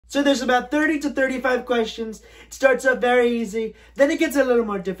So there's about 30 to 35 questions. It starts off very easy. Then it gets a little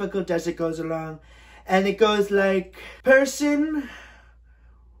more difficult as it goes along. And it goes like person,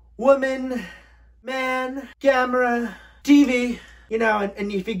 woman, man, camera, TV. You know, and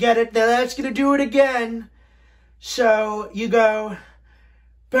if you get it, they'll ask you to do it again. So you go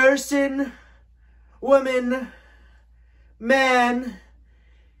person, woman, man,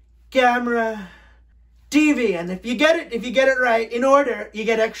 camera, TV. And if you get it right in order, you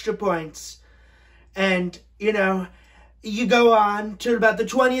get extra points. And, you know, you go on to about the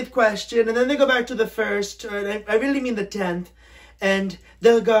 20th question, and then they go back to the first, or I really mean the 10th, and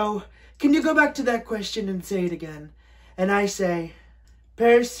they'll go, can you go back to that question and say it again? And I say,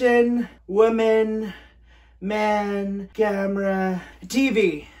 person, woman, man, camera,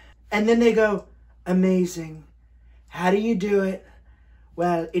 TV. And then they go, amazing. How do you do it?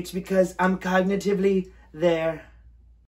 Well, it's because I'm cognitively there.